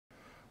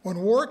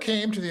When war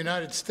came to the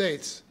United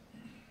States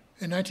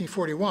in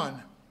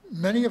 1941,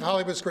 many of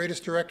Hollywood's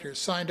greatest directors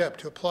signed up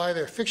to apply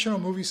their fictional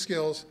movie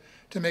skills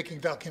to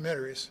making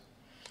documentaries.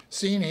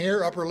 Seen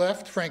here, upper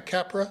left, Frank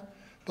Capra,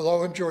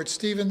 below him, George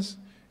Stevens,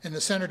 in the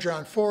center,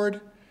 John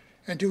Ford,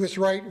 and to his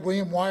right,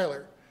 William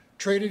Wyler,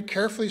 traded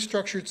carefully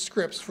structured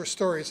scripts for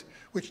stories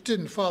which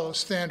didn't follow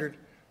standard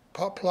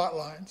plot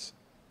lines.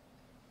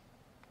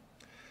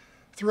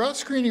 Throughout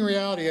screening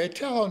reality, I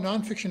tell how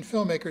nonfiction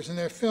filmmakers in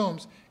their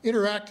films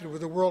interacted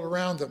with the world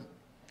around them.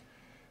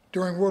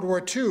 During World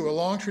War II, a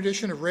long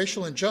tradition of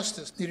racial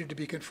injustice needed to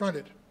be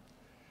confronted.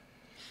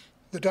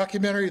 The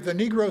documentary, The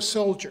Negro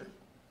Soldier,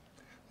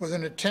 was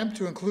an attempt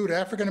to include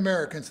African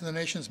Americans in the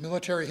nation's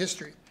military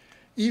history,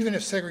 even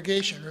if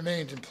segregation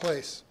remained in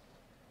place.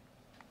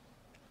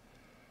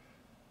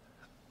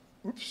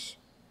 Oops.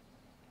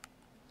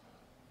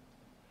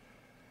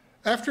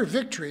 After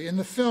victory, in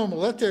the film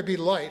Let There Be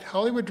Light,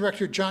 Hollywood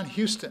director John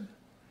Huston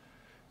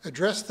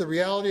addressed the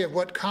reality of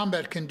what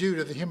combat can do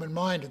to the human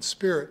mind and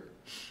spirit.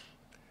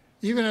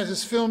 Even as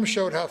his film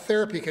showed how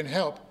therapy can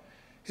help,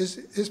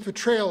 his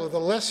portrayal of the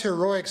less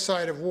heroic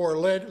side of war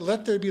led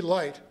Let There Be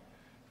Light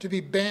to be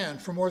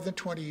banned for more than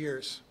 20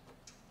 years.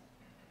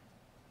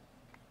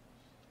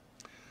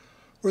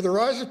 With the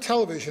rise of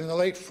television in the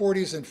late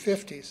 40s and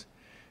 50s,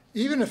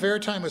 even if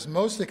airtime was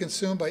mostly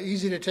consumed by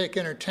easy-to-take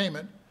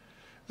entertainment,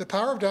 the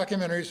power of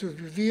documentaries was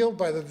revealed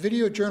by the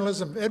video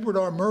journalism of Edward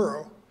R.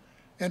 Murrow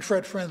and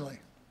Fred Friendly.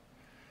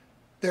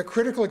 Their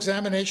critical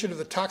examination of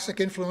the toxic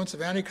influence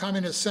of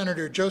anti-communist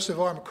Senator Joseph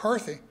R.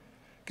 McCarthy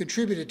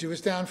contributed to his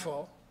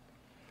downfall.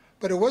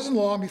 But it wasn't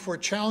long before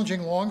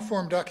challenging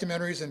long-form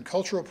documentaries and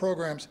cultural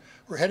programs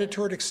were headed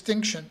toward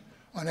extinction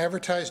on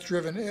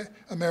advertised-driven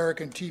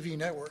American TV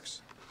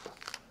networks.